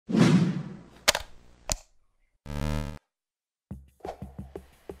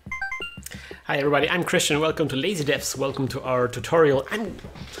Hi everybody, I'm Christian. Welcome to Lazy Devs. Welcome to our tutorial.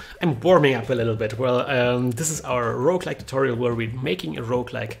 I'm warming up a little bit. Well, this is our roguelike tutorial where we're making a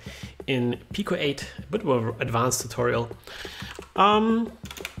roguelike in Pico-8, a bit more advanced tutorial. And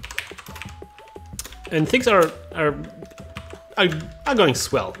things are going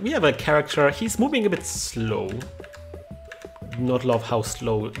swell. We have a character. He's moving a bit slow. Do not love how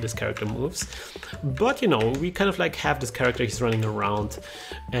slow this character moves, but you know, we kind of like have this character. He's running around,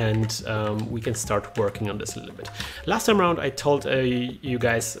 and we can start working on this a little bit. Last time around I told you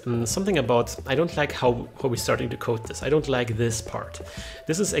guys something about I don't like how we're starting to code this. I don't like this part.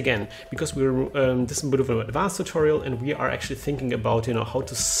 This is again because we're this is a bit of an advanced tutorial, and we are actually thinking about, you know, how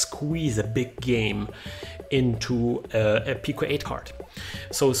to squeeze a big game into a Pico-8 card.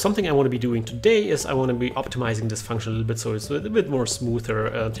 So something I want to be doing today is I want to be optimizing this function a little bit so it's a little bit more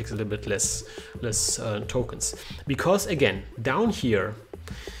smoother, takes a little bit less tokens. Because again, down here,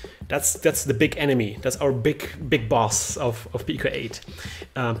 that's the big enemy. That's our big boss of Pico-8.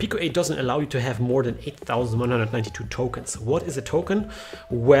 Pico-8 doesn't allow you to have more than 8,192 tokens. What is a token?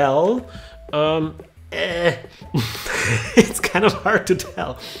 Well, it's kind of hard to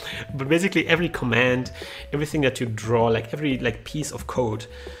tell, but basically every command, everything that you draw, like every piece of code,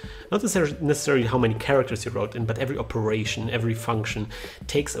 not necessarily how many characters you wrote in, but every operation, every function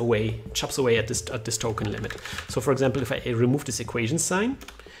chops away at this token limit. So for example, if I remove this equation sign,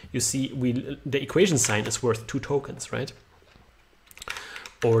 you see the equation sign is worth 2 tokens, right?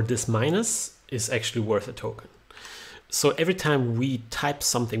 Or this minus is actually worth a token. So every time we type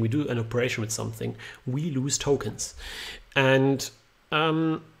something, we do an operation with something, we lose tokens. And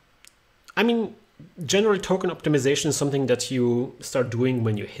I mean, generally token optimization is something that you start doing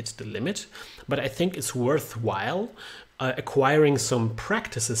when you hit the limit, but I think it's worthwhile acquiring some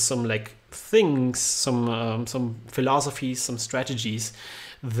practices, some like things, some philosophies, some strategies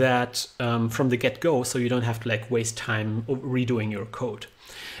that from the get-go, so you don't have to like waste time redoing your code.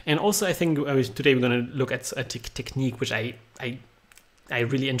 And also, I think today we're going to look at a technique which I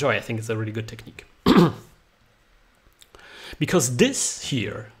really enjoy. I think it's a really good technique. Because this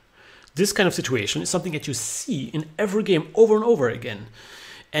kind of situation is something that you see in every game over and over again.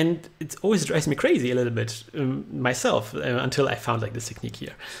 And it always drives me crazy a little bit myself until I found like this technique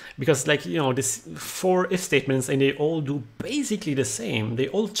here. Because like, you know, this 4 if statements, and they all do basically the same. They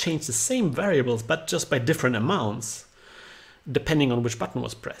all change the same variables, but just by different amounts, depending on which button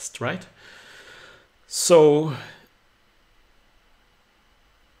was pressed, right? So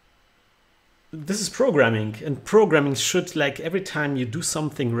this is programming, and programming should, like, every time you do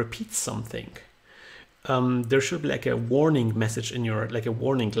something, repeat something. There should be like a warning message in your, like a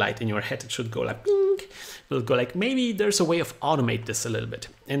warning light in your head. It should go like, bing. It'll go like, maybe there's a way of automate this a little bit.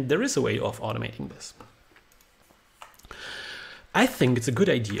 And there is a way of automating this. I think it's a good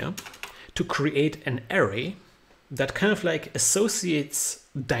idea to create an array that kind of like associates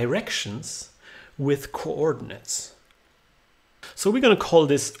directions with coordinates. So we're going to call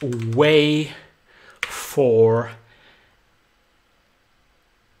this way for,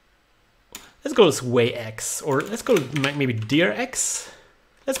 let's go with way x, or let's go maybe dir x.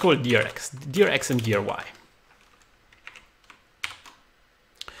 Let's call it dir x and dir y.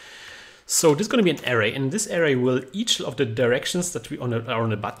 So this is going to be an array, and this array will, each of the directions that are on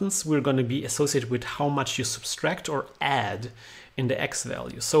the buttons, we're going to be associated with how much you subtract or add in the x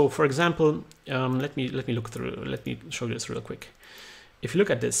value. So for example, let me show you this real quick. If you look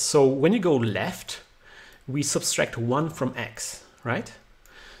at this, so when you go left, we subtract 1 from x, right?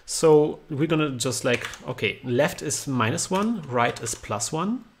 So we're going to just like, okay, left is -1, right is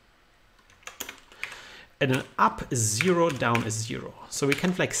 +1. And then up is 0, down is 0. So we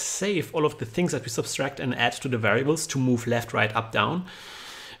can like save all of the things that we subtract and add to the variables to move left, right, up, down.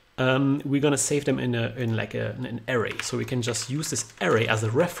 We're gonna save them in an array. So we can just use this array as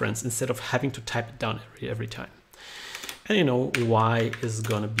a reference instead of having to type it down every time. And you know, y is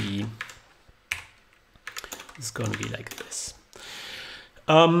gonna be like this.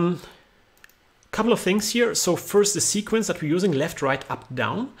 Couple of things here. So first, the sequence that we're using, left, right, up,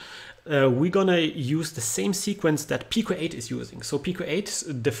 down. We're gonna use the same sequence that Pico-8 is using. So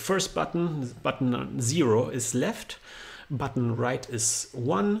Pico-8, the first button 0 is left, button right is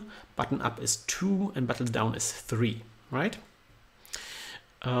 1, button up is 2, and button down is 3, right?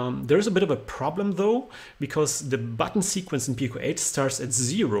 There's a bit of a problem though, because the button sequence in Pico-8 starts at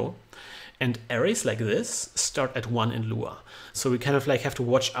 0, and arrays like this start at 1 in Lua. So we kind of like have to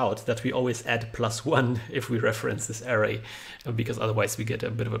watch out that we always add +1 if we reference this array, because otherwise we get a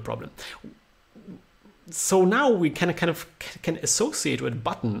bit of a problem. So now we can associate a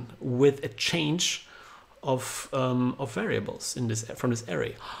button with a change of variables in this from this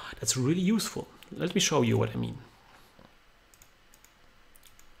array. That's really useful. Let me show you what I mean.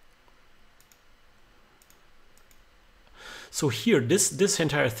 So here, this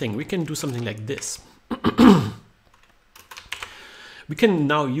entire thing, we can do something like this. We can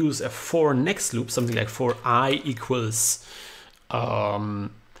now use a for next loop, something like for I equals 1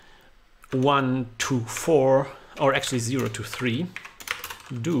 to 4, or actually 0 to 3,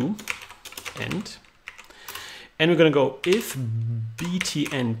 do end. And we're going to go if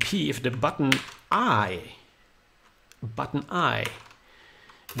btnp, if the button I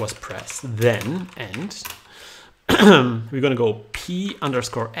was pressed, then end. We're going to go p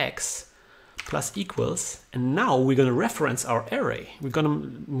underscore x plus equals, and now we're going to reference our array. We're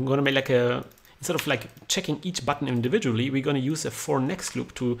going to make like a, instead of like checking each button individually, we're going to use a for next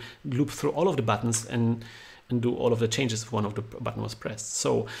loop to loop through all of the buttons and do all of the changes if one of the button was pressed.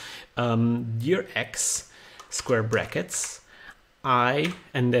 So dear x square brackets I,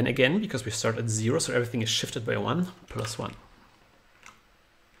 and then again, because we start at 0, so everything is shifted by 1, plus 1.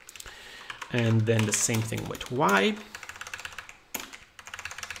 And then the same thing with y.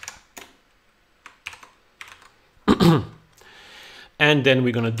 And then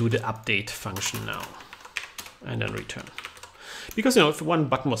we're going to do the update function now and then return. Because, you know, if one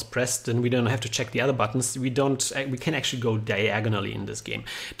button was pressed, then we don't have to check the other buttons. We can actually go diagonally in this game.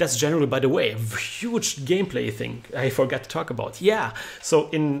 That's generally, by the way, a huge gameplay thing I forgot to talk about. Yeah, so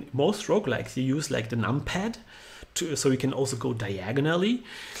in most roguelikes, you use like the numpad, so you can also go diagonally.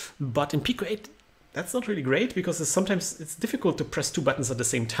 But in Pico-8, that's not really great, because sometimes it's difficult to press two buttons at the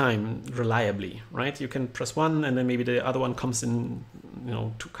same time reliably, right? You can press one and then maybe the other one comes in, you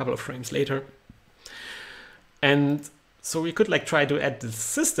know, a couple of frames later. And so we could like try to add the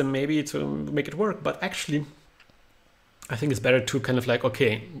system maybe to make it work, but actually I think it's better to kind of like,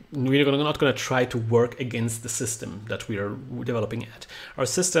 okay, we're not going to try to work against the system that we are developing at. Our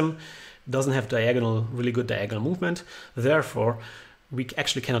system doesn't have really good diagonal movement, therefore we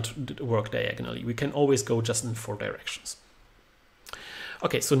actually cannot work diagonally. We can always go just in 4 directions.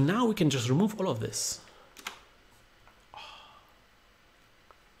 Okay, so now we can just remove all of this.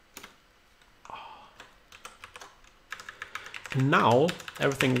 And now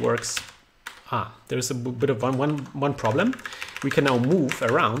everything works. There's a bit of one problem. We can now move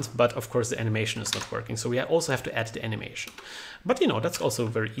around, but of course the animation is not working. So we also have to add the animation. But you know, that's also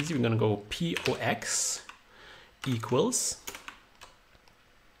very easy. We're gonna go P-O-X equals,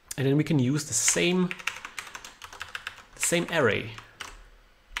 and then we can use the same array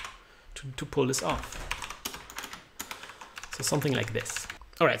to pull this off. So something like this.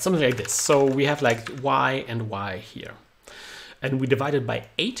 All right, something like this. So we have like y and y here. And we divide it by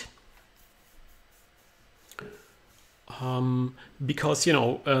 8 because, you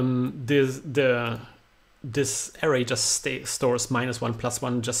know, this array just stores -1 +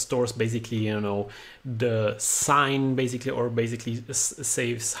 1, just stores basically, you know, the sign basically, or basically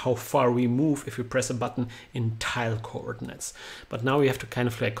saves how far we move if we press a button in tile coordinates. But now we have to kind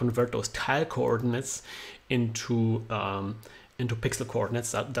of like convert those tile coordinates into pixel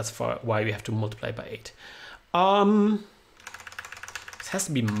coordinates. That's why we have to multiply by 8. Has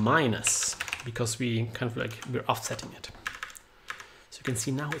to be minus, because we kind of like, we're offsetting it. So you can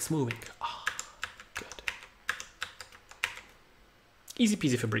see now it's moving. Good. Easy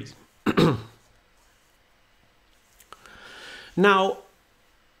peasy for breezy. Now,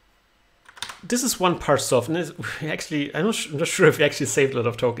 this is one part solved, and actually, I'm not sure if we actually saved a lot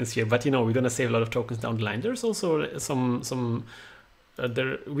of tokens here, but you know, we're gonna save a lot of tokens down the line. There's also some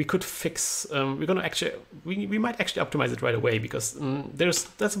we could fix. We're gonna actually, we might actually optimize it right away, because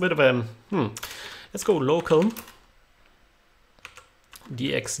that's a bit of a Let's go local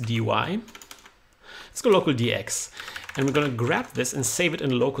dx dy. Let's go local dx, and we're gonna grab this and save it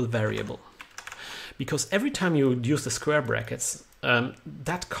in a local variable, because every time you use the square brackets,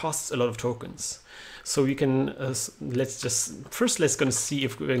 that costs a lot of tokens. So you can let's gonna see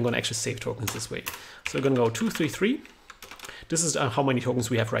if we're gonna actually save tokens this way. So we're gonna go 233. This is how many tokens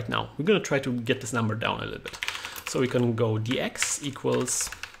we have right now. We're going to try to get this number down a little bit. So we can go dx equals,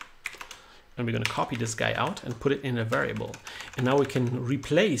 and we're going to copy this guy out and put it in a variable. And now we can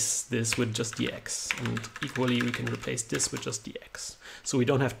replace this with just dx, and equally we can replace this with just dx. So we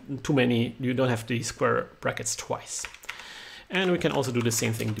don't have too many, you don't have the square brackets twice. And we can also do the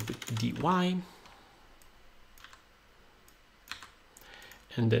same thing with dy.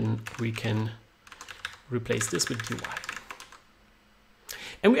 And then we can replace this with dy.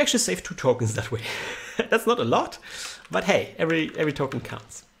 And we actually save 2 tokens that way. That's not a lot, but hey, every token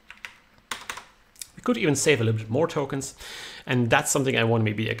counts. We could even save a little bit more tokens, and that's something I want to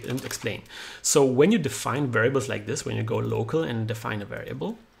maybe explain. So when you define variables like this, when you go local and define a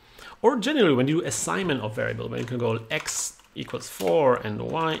variable, or generally when you do assignment of variable, when you can go x equals 4 and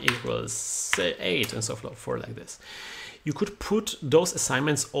y equals 8 and so forth like this, you could put those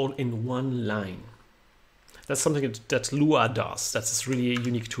assignments all in one line. That's something that Lua does. That's really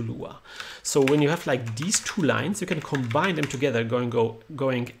unique to Lua. So when you have like these two lines, you can combine them together,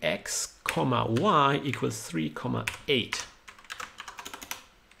 going x, comma y equals 3, comma 8.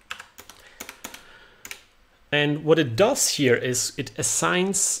 And what it does here is it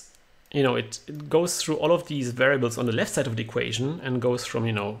assigns, you know, it goes through all of these variables on the left side of the equation and goes from,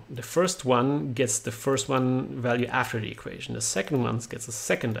 you know, the first one gets the first one value after the equation, the second one gets the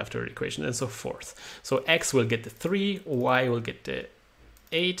second after the equation, and so forth. So x will get the 3, y will get the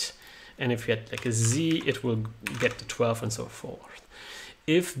 8, and if you had like a z, it will get the 12 and so forth.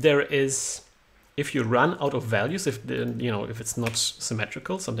 If you run out of values, if it's not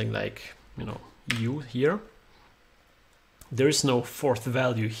symmetrical, something like, you know, u here, there is no fourth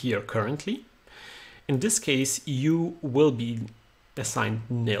value here currently. In this case, u will be assigned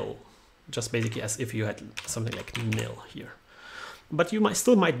nil, just basically as if you had something like nil here. But you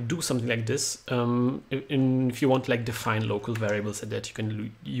still might do something like this if you want to like define local variables that you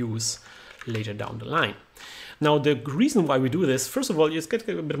can use later down the line. Now, the reason why we do this, first of all, is get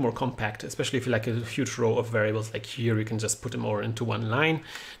a bit more compact, especially if you like a huge row of variables like here, you can just put them all into one line.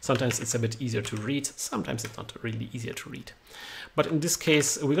 Sometimes it's a bit easier to read. Sometimes it's not really easier to read. But in this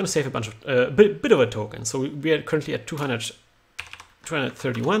case, we're going to save a bunch of bit of a token. So we are currently at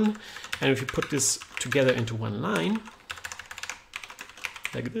 231. And if you put this together into one line,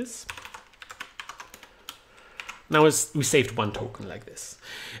 like this, now we saved one token like this.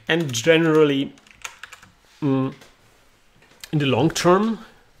 And generally, in the long term,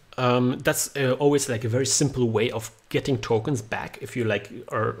 that's always like a very simple way of getting tokens back if you like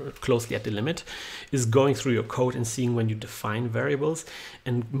are closely at the limit, is going through your code and seeing when you define variables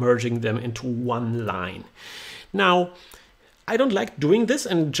and merging them into one line. Now, I don't like doing this,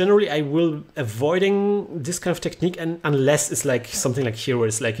 and generally I will avoiding this kind of technique, and unless it's like something like here where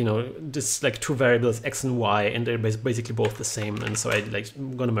it's like, you know, this like two variables x and y and they're basically both the same, and so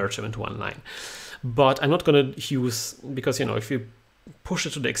I'm gonna merge them into one line. But I'm not going to use, because, you know, if you push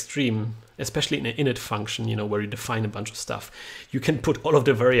it to the extreme, especially in an init function, you know, where you define a bunch of stuff, you can put all of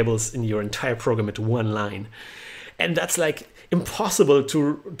the variables in your entire program into one line. And that's like impossible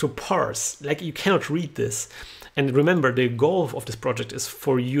to parse. Like, you cannot read this. And remember, the goal of this project is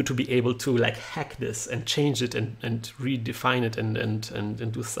for you to be able to like hack this and change it and redefine it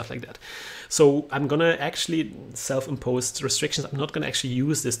and do stuff like that. So I'm gonna actually self-impose restrictions. I'm not gonna actually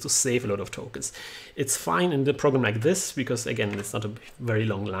use this to save a lot of tokens. It's fine in the program like this because, again, it's not a very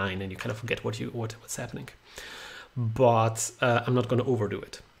long line and you kind of forget what's happening. But I'm not gonna overdo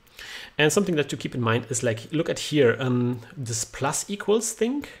it. And something that to keep in mind is like, look at here, this plus equals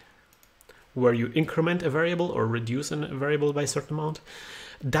thing, where you increment a variable or reduce a variable by a certain amount,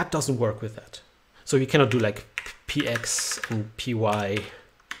 that doesn't work with that. So you cannot do like px and py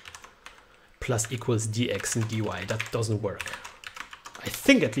plus equals dx and dy. That doesn't work. I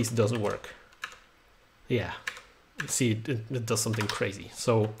think at least it doesn't work. Yeah, see, it does something crazy.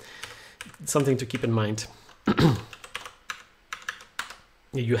 So something to keep in mind.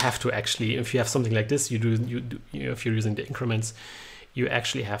 You have to actually, if you have something like this, if you're using the increments, you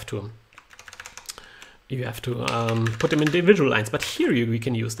actually have to put them in individual lines. But here we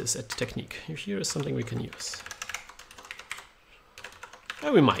can use this technique. Here is something we can use.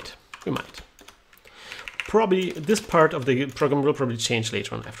 We might. Probably this part of the program will probably change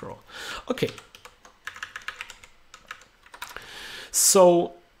later on after all. Okay.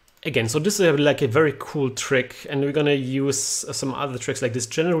 So again, so this is like a very cool trick, and we're gonna use some other tricks like this.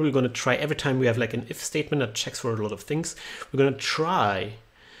 Generally, we're gonna try every time we have like an if statement that checks for a lot of things, we're gonna try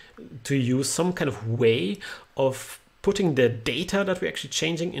to use some kind of way of putting the data that we're actually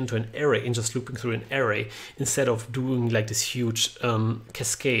changing into an array and just looping through an array instead of doing like this huge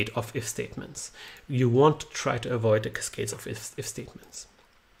cascade of if statements. You want to try to avoid the cascades of if statements.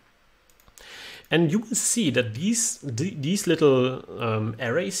 And you will see that these little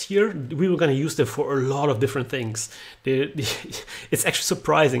arrays here, we were going to use them for a lot of different things. It's actually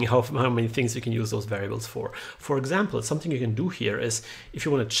surprising how many things you can use those variables for. For example, something you can do here is if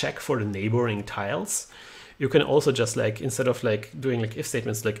you want to check for the neighboring tiles, you can also just like, instead of like doing like if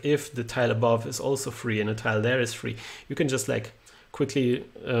statements, like if the tile above is also free and the tile there is free, you can just like quickly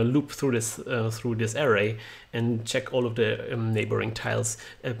loop through this array and check all of the neighboring tiles,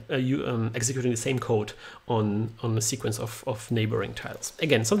 executing the same code on a sequence of neighboring tiles.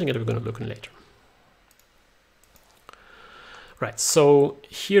 Again, something that we're going to look at later. Right, so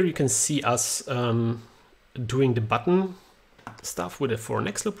here you can see us doing the button stuff with a for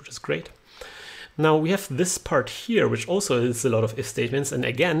next loop, which is great. Now we have this part here, which also is a lot of if statements, and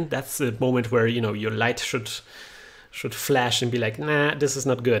again, that's the moment where, you know, your light should flash and be like, nah, this is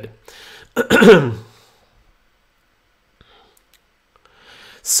not good.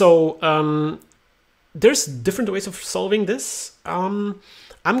 So there's different ways of solving this.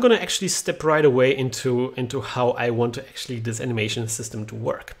 I'm gonna actually step right away into how I want to actually this animation system to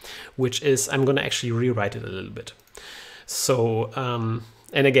work, which is I'm gonna actually rewrite it a little bit. So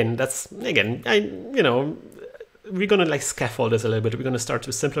and again, we're gonna like scaffold this a little bit. We're gonna start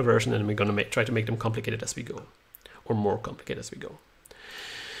with a simpler version, and we're gonna try to make them complicated as we go, or more complicated as we go.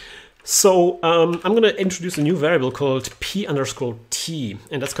 So I'm going to introduce a new variable called p_t,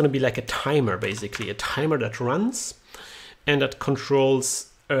 and that's going to be like a timer, basically, a timer that runs and that controls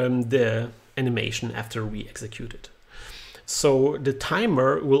the animation after we execute it. So the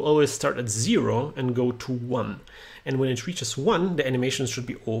timer will always start at 0 and go to 1. And when it reaches 1, the animation should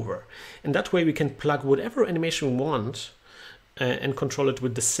be over. And that way we can plug whatever animation we want and control it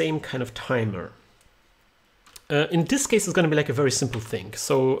with the same kind of timer. In this case, it's going to be like a very simple thing.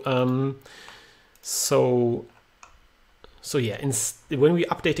 So, so yeah, when we're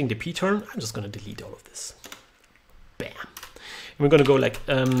updating the p turn, I'm just going to delete all of this. Bam. And we're going to go like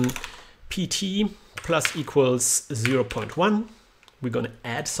pt plus equals 0.1. We're going to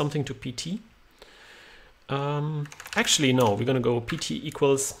add something to pt. Actually, no, we're going to go pt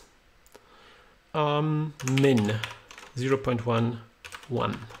equals min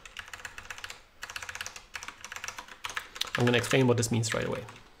 0.11. I'm going to explain what this means right away.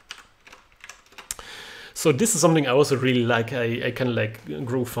 So this is something I also really like, I kind of like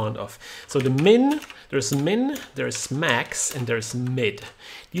grow fond of. So the min, there's max, and there's mid.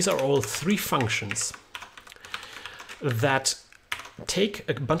 These are all three functions that take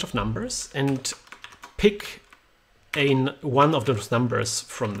a bunch of numbers and pick one of those numbers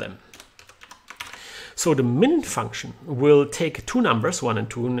from them. So the min function will take two numbers, 1 and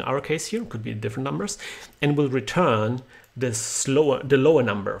 2 in our case here, could be different numbers, and will return the lower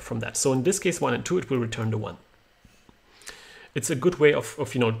number from that. So in this case, 1 and 2, it will return the 1. It's a good way of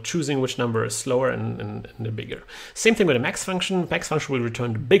choosing which number is slower and the bigger. Same thing with the max function. Max function will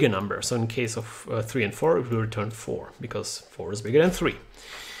return the bigger number. So in case of 3 and 4, it will return 4 because 4 is bigger than 3.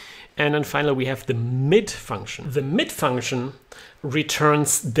 And then finally, we have the mid function. The mid function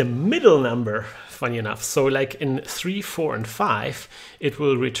returns the middle number, funny enough. So like in 3, 4, and 5, it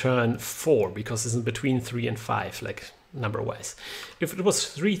will return 4 because it's in between 3 and 5, like number-wise. If it was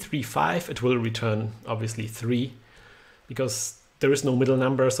 3, 3, 5, it will return obviously 3 because there is no middle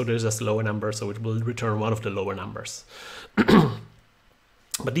number, so there's just a lower number, so it will return one of the lower numbers.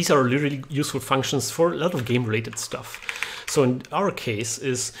 But these are really useful functions for a lot of game-related stuff. So in our case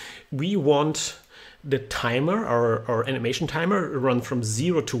is we want the timer, our animation timer, run from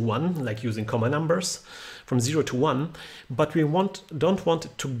 0 to 1, like using comma numbers, from 0 to 1, but we don't want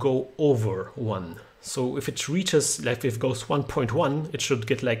it to go over 1. So if it reaches, like if it goes 1.1, it should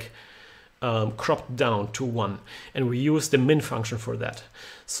get like cropped down to 1. And we use the min function for that.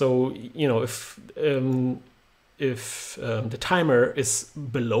 So, you know, if the timer is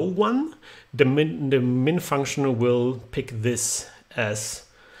below 1, the min function will pick this as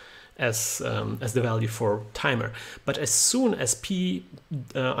the value for timer. But as soon as p_t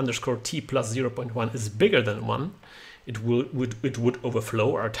plus 0.1 is bigger than 1, it would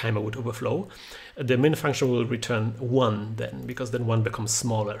overflow, our timer would overflow. The min function will return 1 then, because then 1 becomes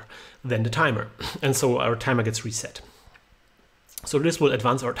smaller than the timer. And so our timer gets reset. So this will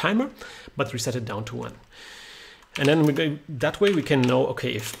advance our timer, but reset it down to 1. And then that way we can know,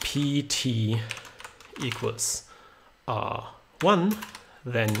 okay, if pt equals 1,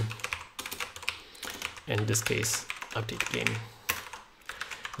 then in this case, update game.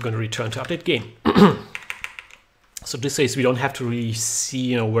 We're going to return to update game. So this case, we don't have to really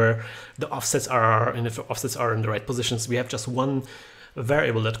see, where the offsets are, and if the offsets are in the right positions. We have just one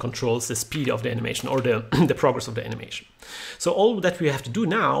variable that controls the speed of the animation, or the progress of the animation. So all that we have to do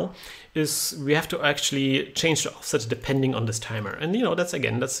now is we have to actually change the offset depending on this timer. And that's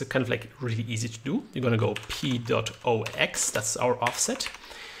kind of like really easy to do. You're going to go p.ox, that's our offset,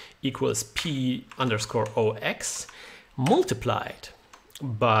 equals p_ox multiplied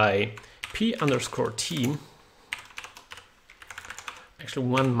by p_t, actually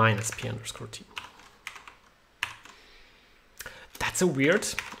 1 minus p_t. That's a weird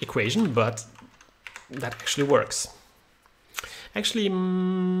equation, but that actually works. Actually,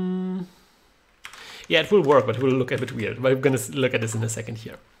 yeah, it will work, but it will look a bit weird. But we're going to look at this in a second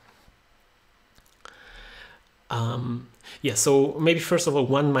here. Yeah, so maybe first of all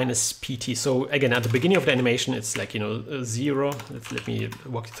 1 minus pt. So again, at the beginning of the animation, it's like, 0. Let me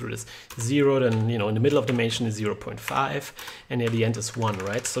walk you through this. 0, then, in the middle of the animation is 0.5, and at the end is 1,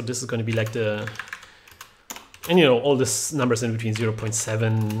 right? So this is going to be like the, and all these numbers in between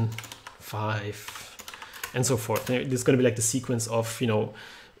 0.7, 5, and so forth. This is going to be like the sequence of,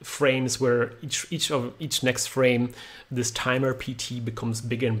 frames where each next frame, this timer pt becomes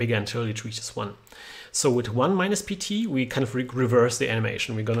bigger and bigger until it reaches 1. So with 1 minus pt, we kind of reverse the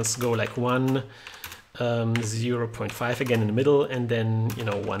animation. We're gonna go like 1, 0.5 again in the middle, and then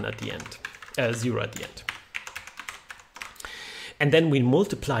 1 at the end, 0 at the end. And then we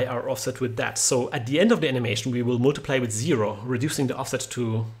multiply our offset with that. So at the end of the animation, we will multiply with 0, reducing the offset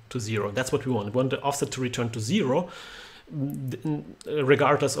to 0. That's what we want. We want the offset to return to 0,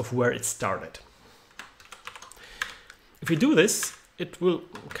 regardless of where it started. If we do this, it will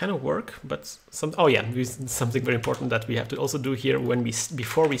kind of work, but something very important that we have to also do here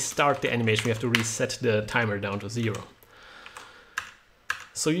before we start the animation, we have to reset the timer down to 0.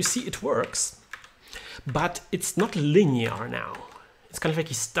 So you see it works, but it's not linear now. It's kind of like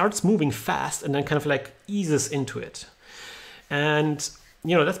he starts moving fast and then kind of like eases into it. And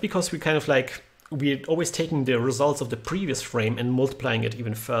that's because we kind of like, we're always taking the results of the previous frame and multiplying it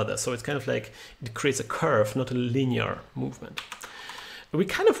even further. So it's kind of like it creates a curve, not a linear movement. We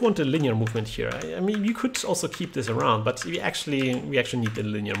kind of want a linear movement here. I mean, you could also keep this around, but we actually need the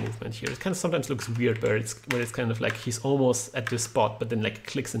linear movement here. It kind of sometimes looks weird where it's kind of like he's almost at this spot, but then like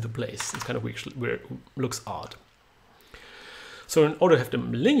clicks into place. It's kind of weird, looks odd. So in order to have the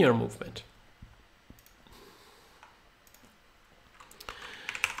linear movement,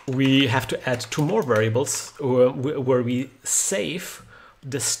 we have to add 2 more variables where we save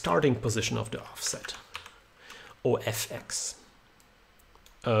the starting position of the offset, OFX.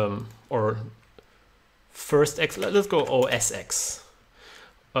 Or first x, let's go OSX,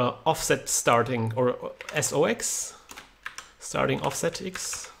 offset starting, or SOX, starting offset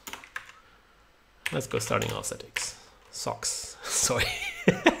x. Let's go starting offset x, SOX, sorry.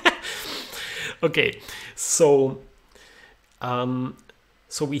 Okay, so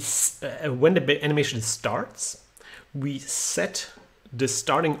we when the animation starts, we set the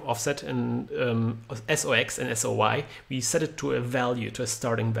starting offset in SOX and SOY, we set it to a value, to a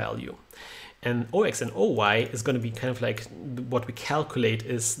starting value. And OX and OY is going to be kind of like what we calculate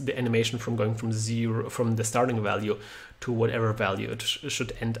is the animation from going from 0, from the starting value to whatever value it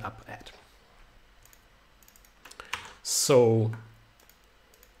should end up at. So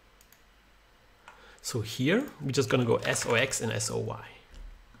here, we're just going to go SOX and SOY.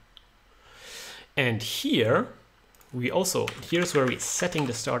 And here, here's where we're setting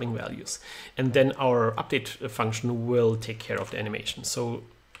the starting values, and then our update function will take care of the animation. So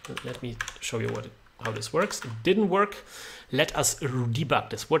let me show you how this works. It didn't work. Let us debug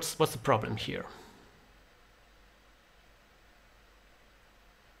this. What's the problem here?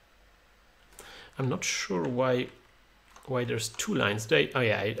 I'm not sure why there's 2 lines. Oh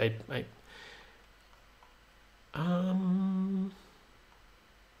yeah,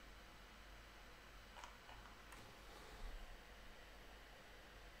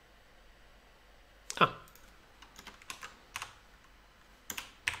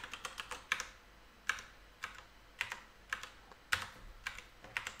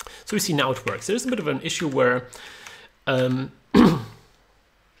 So we see now it works. There's a bit of an issue where the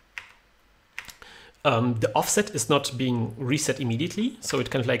offset is not being reset immediately. So it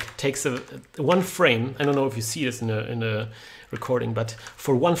kind of like takes one frame. I don't know if you see this in a recording, but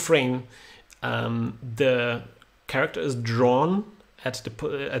for 1 frame, the character is drawn at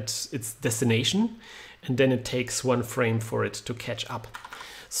its destination, and then it takes 1 frame for it to catch up.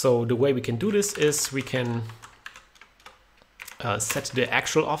 So the way we can do this is we can set the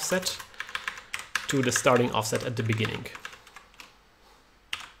actual offset to the starting offset at the beginning.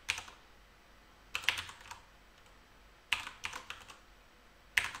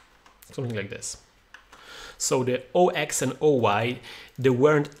 Something like this. So the OX and OY, they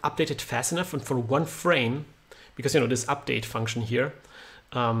weren't updated fast enough, and for 1 frame, because this update function here,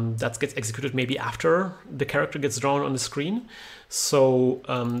 that gets executed maybe after the character gets drawn on the screen. So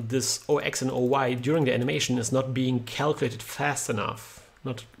this OX and OY during the animation is not being calculated fast enough.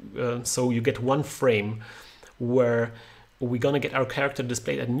 So you get 1 frame where we're gonna get our character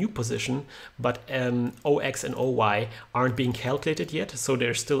displayed at a new position, but OX and OY aren't being calculated yet, so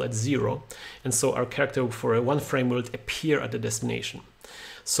they're still at 0. And so our character for 1 frame will appear at the destination.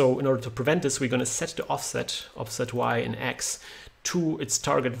 So in order to prevent this, we're gonna set the offset Y and X to its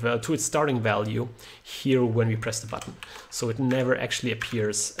target value, to its starting value here when we press the button. So it never actually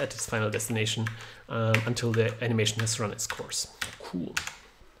appears at its final destination until the animation has run its course. Cool.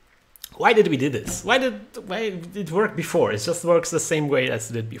 Why did we do this? Why did it work before? It just works the same way as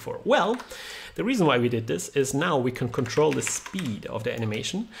it did before. Well, the reason why we did this is now we can control the speed of the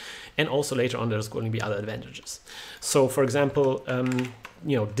animation, and also later on there's going to be other advantages. So for example,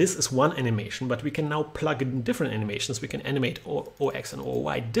 you know, this is one animation, but we can now plug in different animations. We can animate OX and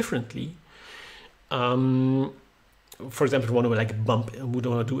OY differently. For example, we want to like bump, we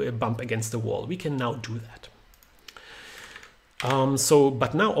don't want to do a bump against the wall. We can now do that.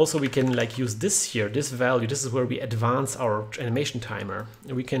 But now also we can like use this here, this value. This is where we advance our animation timer.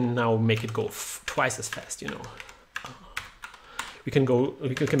 We can now make it go twice as fast, you know. We can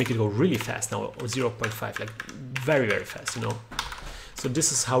make it go really fast now, or 0.5, like very, very fast, you know. So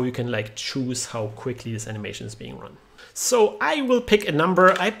this is how you can like choose how quickly this animation is being run. So I will pick a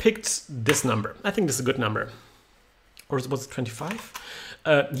number. I picked this number. I think this is a good number. Or was it 25?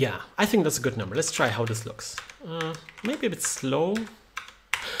 Yeah, I think that's a good number. Let's try how this looks. Maybe a bit slow.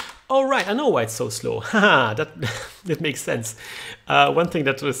 Oh, right, I know why it's so slow. Haha, that makes sense. One thing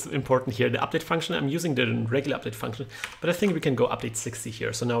that was important here, the update function, I'm using the regular update function, but I think we can go update 60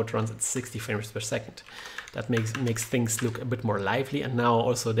 here. So now it runs at 60 frames per second. That makes things look a bit more lively. And now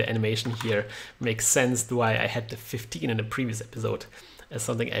also the animation here makes sense why I had the 15 in the previous episode as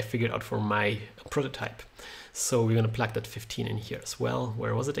something I figured out for my prototype. So we're going to plug that 15 in here as well.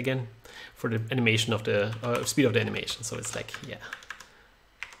 Where was it again? For the animation of the speed of the animation. So it's like, yeah.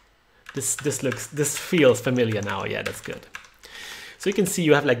 This feels familiar now. Yeah, that's good. So you can see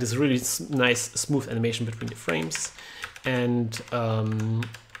you have like this really nice smooth animation between the frames, and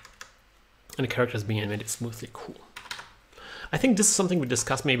the characters being animated smoothly. Cool. I think this is something we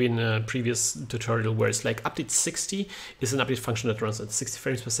discussed maybe in a previous tutorial, where it's like update 60 is an update function that runs at 60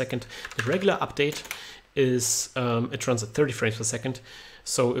 frames per second. The regular update is it runs at 30 frames per second.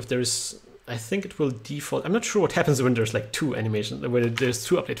 So if there's, I think it will default. I'm not sure what happens when there's like two animations, where there's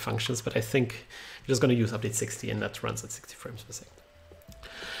two update functions, but I think we're just going to use update 60, and that runs at 60 frames per second.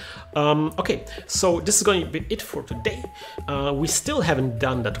 Okay, so this is going to be it for today. We still haven't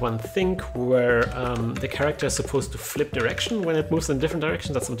done that one thing where the character is supposed to flip direction when it moves in different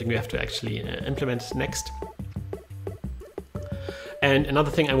directions. That's something we have to actually implement next. And another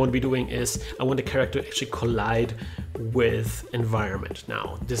thing I want to be doing is I want the character to actually collide with environment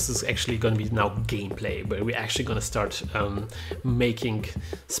now. This is actually going to be now gameplay, where we're actually going to start making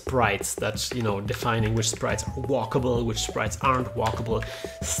sprites that, you know, defining which sprites are walkable, which sprites aren't walkable,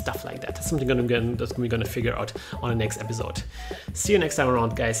 stuff like that. That's something that's we're going to figure out on the next episode. See you next time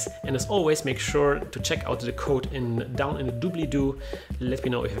around, guys. And as always, make sure to check out the code down in the doobly-doo. Let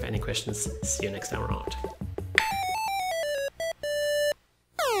me know if you have any questions. See you next time around.